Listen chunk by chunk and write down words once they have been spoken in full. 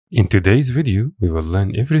In today's video, we will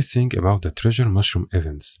learn everything about the treasure mushroom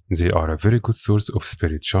events. They are a very good source of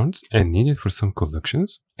spirit shards and needed for some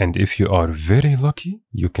collections. And if you are very lucky,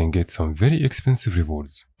 you can get some very expensive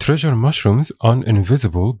rewards. Treasure mushrooms are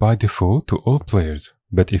invisible by default to all players,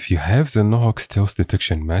 but if you have the Nohawk Stealth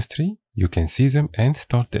Detection Mastery, you can see them and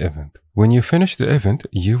start the event. When you finish the event,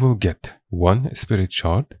 you will get 1 spirit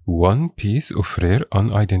shard, 1 piece of rare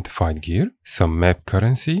unidentified gear, some map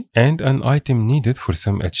currency, and an item needed for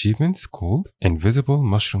some achievements called Invisible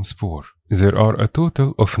Mushroom Spore. There are a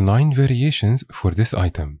total of 9 variations for this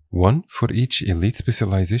item, 1 for each elite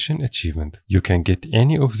specialization achievement. You can get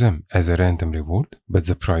any of them as a random reward, but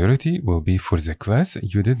the priority will be for the class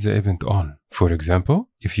you did the event on. For example,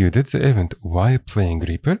 if you did the event while playing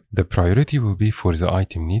Reaper, the priority will be for the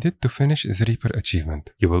item needed to finish the Reaper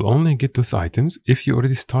achievement. You will only get those items if you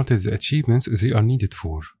already started the achievements they are needed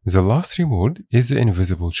for. The last reward is the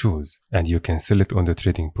Invisible Shoes, and you can sell it on the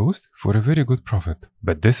trading post for a very good profit.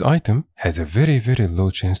 But this item has a very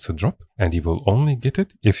low chance to drop, and you will only get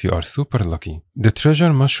it if you are super lucky. The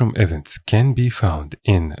treasure mushroom events can be found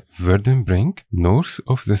in Verdenbrink, north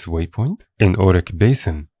of this waypoint, in Oryx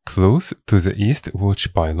Basin, close to the East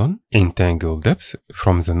Watch Pylon, in Tangle Depths.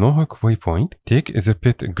 From the Nohawk waypoint, take the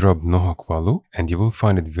pit grub Nohawk Wallow and you will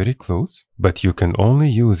find it very close, but you can only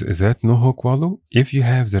use that Nohawk Wallow if you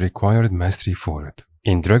have the required mastery for it.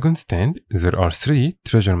 In Dragon's Stand, there are 3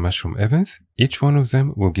 treasure mushroom events. Each one of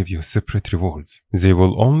them will give you separate rewards. They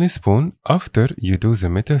will only spawn after you do the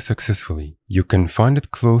meta successfully. You can find it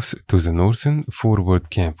close to the Northern Forward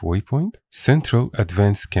Camp Waypoint, Central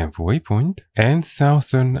Advanced Camp Waypoint, and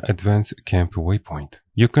Southern Advanced Camp Waypoint.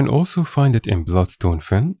 You can also find it in Bloodstone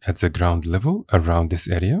Fen at the ground level around this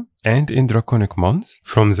area, and in Draconic Mons.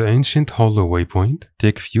 From the Ancient Hollow Waypoint,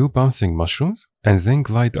 take few bouncing mushrooms and then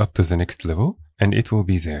glide up to the next level, and it will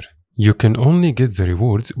be there. You can only get the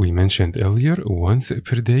rewards we mentioned earlier once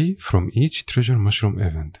per day from each treasure mushroom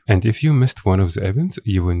event. And if you missed one of the events,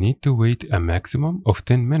 you will need to wait a maximum of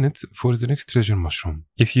 10 minutes for the next treasure mushroom.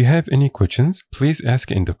 If you have any questions, please ask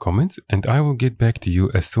in the comments and I will get back to you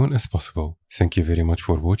as soon as possible. Thank you very much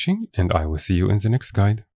for watching, and I will see you in the next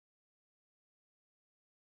guide.